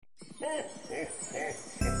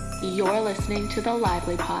You're listening to the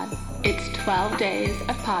Lively Pod. It's 12 days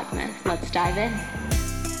of PODMAS. Let's dive in.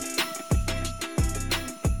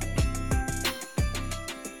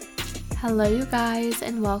 Hello, you guys,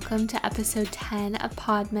 and welcome to episode 10 of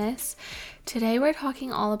PODMAS. Today we're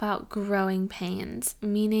talking all about growing pains,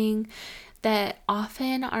 meaning that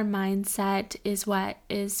often our mindset is what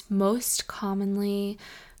is most commonly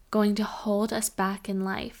going to hold us back in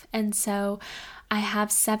life. And so I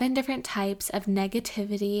have 7 different types of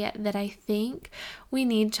negativity that I think we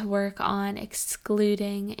need to work on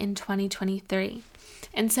excluding in 2023.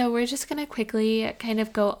 And so we're just going to quickly kind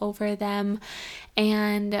of go over them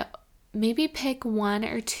and maybe pick 1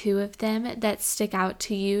 or 2 of them that stick out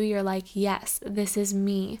to you. You're like, yes, this is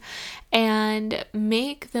me. And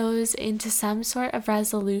make those into some sort of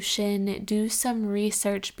resolution. Do some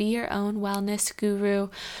research. Be your own wellness guru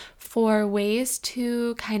for ways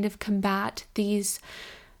to kind of combat these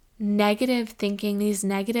negative thinking, these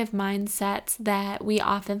negative mindsets that we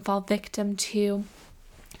often fall victim to.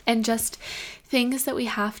 And just things that we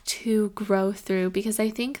have to grow through, because I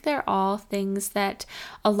think they're all things that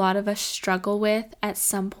a lot of us struggle with at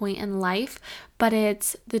some point in life, but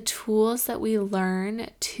it's the tools that we learn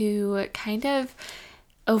to kind of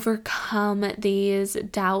overcome these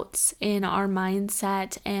doubts in our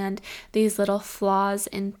mindset and these little flaws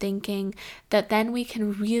in thinking that then we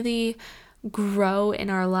can really grow in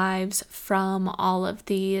our lives from all of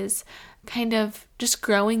these kind of just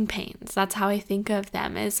growing pains. That's how I think of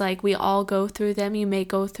them, is like we all go through them. You may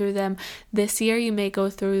go through them this year, you may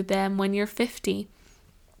go through them when you're 50.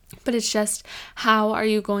 But it's just, how are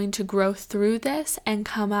you going to grow through this and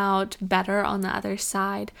come out better on the other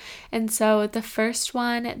side? And so the first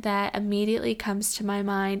one that immediately comes to my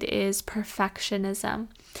mind is perfectionism.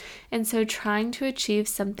 And so trying to achieve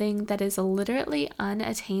something that is literally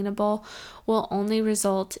unattainable will only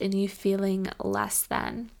result in you feeling less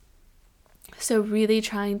than. So really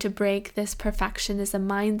trying to break this perfectionism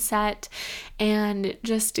mindset and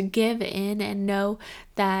just give in and know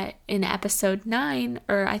that in episode 9,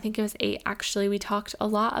 or I think it was 8 actually, we talked a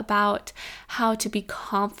lot about how to be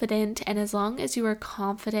confident. And as long as you are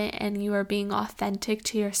confident and you are being authentic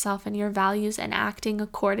to yourself and your values and acting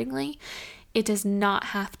accordingly, it does not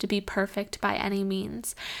have to be perfect by any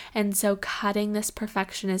means. And so cutting this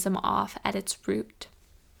perfectionism off at its root.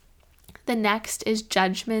 The next is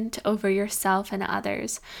judgment over yourself and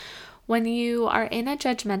others. When you are in a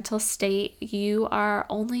judgmental state, you are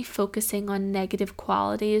only focusing on negative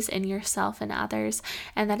qualities in yourself and others,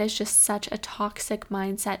 and that is just such a toxic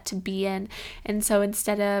mindset to be in. And so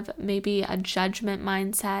instead of maybe a judgment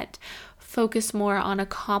mindset, focus more on a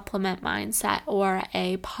compliment mindset or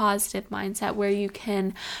a positive mindset where you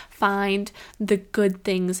can find the good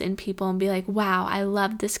things in people and be like, wow, I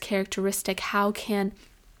love this characteristic. How can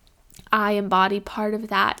I embody part of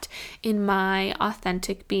that in my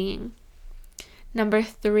authentic being? Number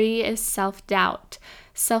 3 is self-doubt.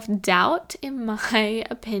 Self-doubt, in my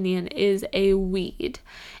opinion, is a weed.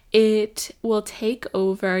 It will take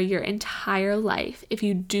over your entire life if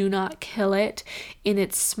you do not kill it in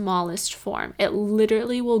its smallest form. It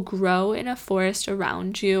literally will grow in a forest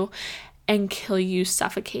around you and kill you,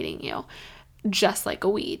 suffocating you, just like a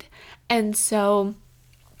weed. And so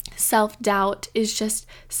self-doubt is just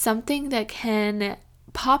something that can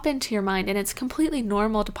pop into your mind, and it's completely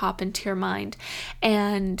normal to pop into your mind.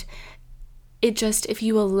 And it just, if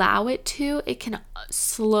you allow it to, it can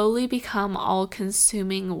slowly become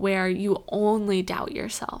all-consuming where you only doubt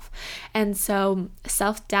yourself. And so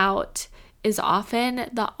self-doubt is often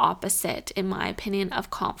the opposite, in my opinion, of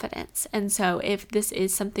confidence. And so if this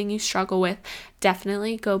is something you struggle with,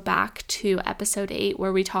 definitely go back to episode 8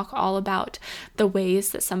 where we talk all about the ways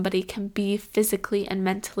that somebody can be physically and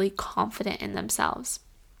mentally confident in themselves.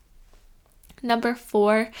 Number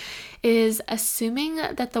 4 is assuming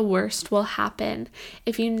that the worst will happen.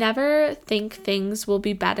 If you never think things will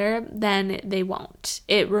be better, then they won't.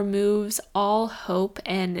 It removes all hope,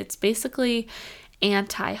 and it's basically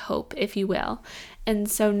anti-hope, if you will. And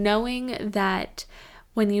so knowing that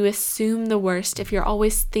when you assume the worst, if you're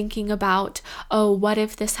always thinking about, oh, what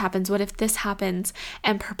if this happens? What if this happens?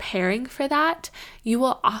 And preparing for that, you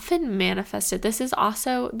will often manifest it. This is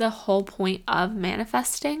also the whole point of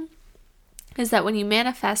manifesting, is that when you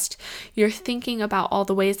manifest, you're thinking about all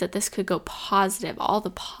the ways that this could go positive, all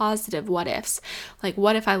the positive what ifs. Like,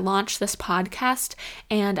 what if I launch this podcast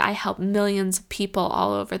and I help millions of people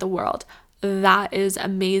all over the world? That is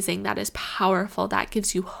amazing. That is powerful. That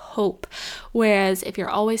gives you hope. Whereas if you're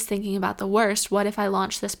always thinking about the worst, what if I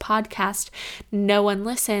launch this podcast, no one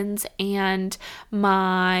listens, and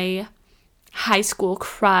my high school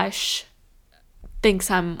crush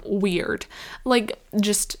thinks I'm weird. Like,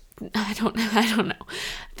 just, I don't know.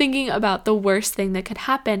 Thinking about the worst thing that could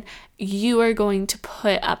happen, you are going to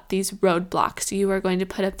put up these roadblocks. You are going to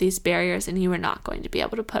put up these barriers, and you are not going to be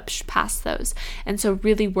able to push past those. And so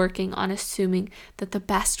really working on assuming that the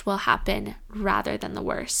best will happen rather than the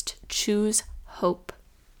worst. Choose hope.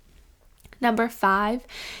 Number 5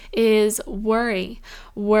 is worry.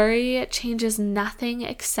 Worry changes nothing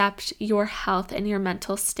except your health and your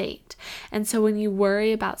mental state. And so when you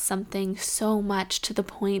worry about something so much to the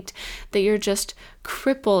point that you're just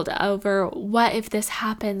crippled over, what if this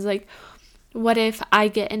happens? Like, what if I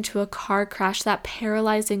get into a car crash? That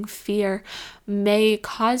paralyzing fear may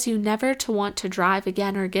cause you never to want to drive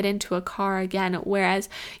again or get into a car again, whereas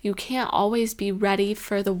you can't always be ready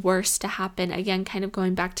for the worst to happen. Again, kind of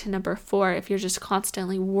going back to number 4, if you're just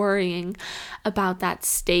constantly worrying about that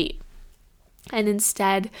state. And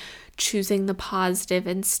instead choosing the positive,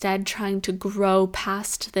 instead trying to grow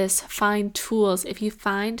past this, find tools. If you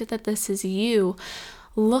find that this is you,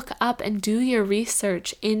 look up and do your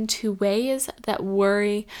research into ways that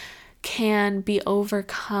worry can be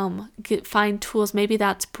overcome. Find tools. Maybe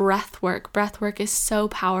that's breath work. Breath work is so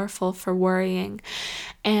powerful for worrying.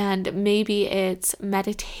 And maybe it's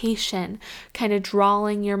meditation, kind of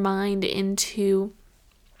drawing your mind into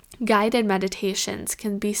guided meditations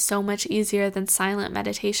can be so much easier than silent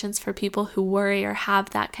meditations for people who worry or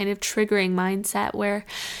have that kind of triggering mindset where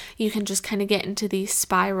you can just kind of get into these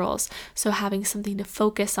spirals. So having something to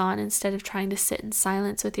focus on instead of trying to sit in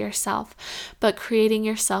silence with yourself, but creating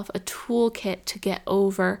yourself a toolkit to get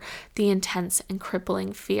over the intense and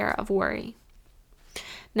crippling fear of worry.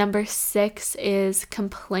 Number 6 is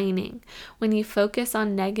complaining. When you focus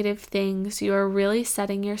on negative things, you are really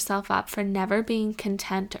setting yourself up for never being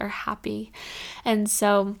content or happy. And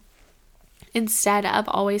so instead of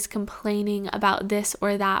always complaining about this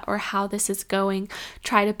or that or how this is going,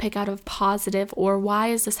 try to pick out a positive or why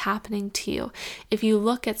is this happening to you? If you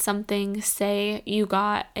look at something, say you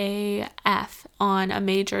got a F on a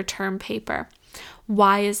major term paper,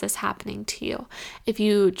 why is this happening to you? If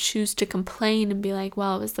you choose to complain and be like,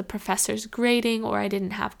 well, it was the professor's grading, or I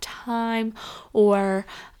didn't have time, or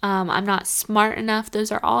I'm not smart enough, those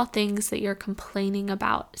are all things that you're complaining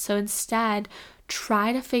about. So instead,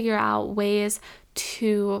 try to figure out ways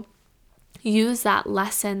to use that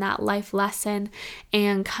lesson, that life lesson,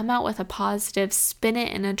 and come out with a positive, spin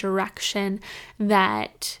it in a direction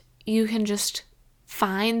that you can just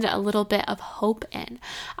find a little bit of hope in.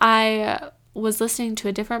 I was listening to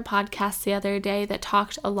a different podcast the other day that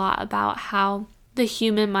talked a lot about how the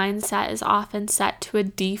human mindset is often set to a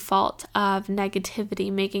default of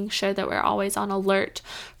negativity, making sure that we're always on alert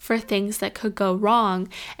for things that could go wrong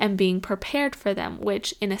and being prepared for them,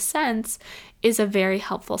 which in a sense is a very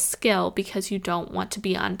helpful skill because you don't want to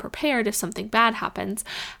be unprepared if something bad happens.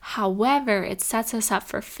 However, it sets us up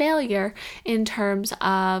for failure in terms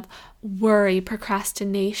of worry,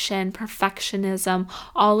 procrastination, perfectionism,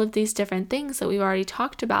 all of these different things that we've already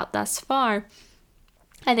talked about thus far.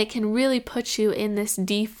 And it can really put you in this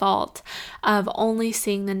default of only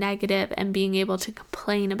seeing the negative and being able to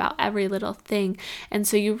complain about every little thing. And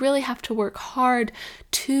so you really have to work hard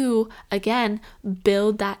to, again,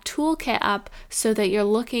 build that toolkit up so that you're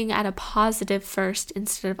looking at a positive first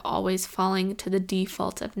instead of always falling to the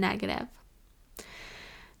default of negative.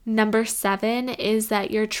 Number 7 is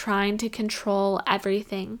that you're trying to control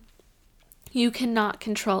everything. You cannot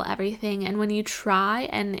control everything, and when you try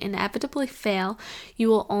and inevitably fail, you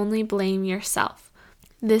will only blame yourself.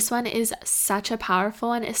 This one is such a powerful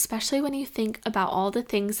one, especially when you think about all the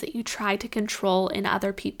things that you try to control in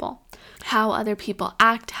other people. How other people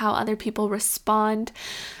act, how other people respond,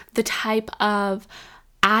 the type of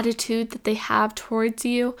attitude that they have towards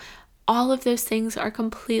you. All of those things are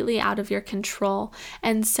completely out of your control.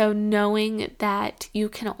 And so knowing that you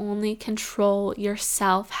can only control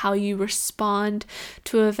yourself, how you respond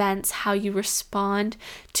to events, how you respond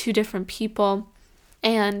to different people,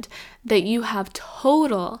 and that you have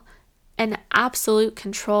total and absolute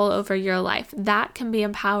control over your life, that can be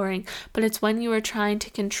empowering. But it's when you are trying to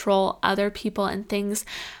control other people and things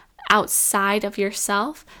outside of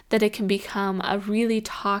yourself that it can become a really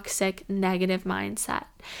toxic, negative mindset.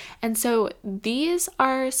 And so these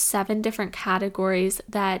are 7 different categories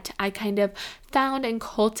that I kind of found and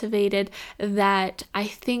cultivated that I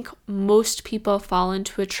think most people fall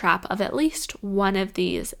into a trap of at least one of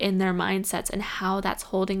these in their mindsets and how that's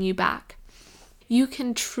holding you back. You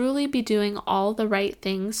can truly be doing all the right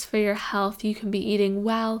things for your health. You can be eating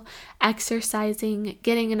well, exercising,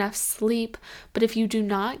 getting enough sleep. But if you do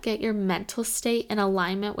not get your mental state in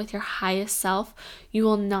alignment with your highest self, you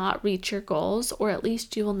will not reach your goals, or at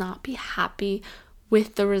least you will not be happy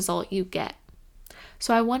with the result you get.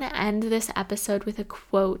 So I want to end this episode with a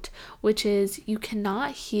quote, which is, "You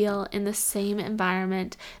cannot heal in the same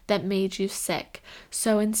environment that made you sick."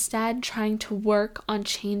 So instead, trying to work on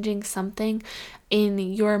changing something in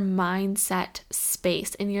your mindset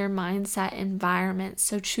space, in your mindset environment.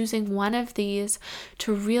 So choosing one of these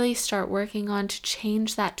to really start working on to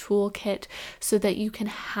change that toolkit so that you can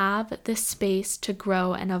have the space to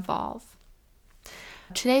grow and evolve.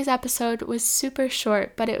 Today's episode was super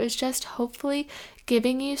short, but it was just hopefully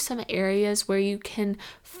giving you some areas where you can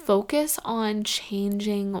focus on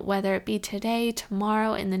changing, whether it be today,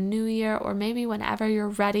 tomorrow, in the new year, or maybe whenever you're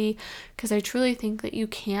ready, because I truly think that you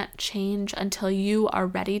can't change until you are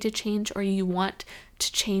ready to change or you want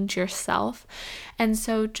to change yourself. And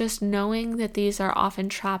so just knowing that these are often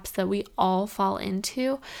traps that we all fall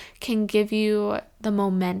into can give you the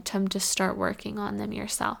momentum to start working on them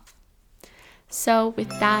yourself. So with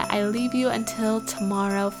that, I leave you until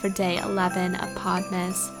tomorrow for day 11 of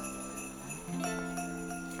PODMAS.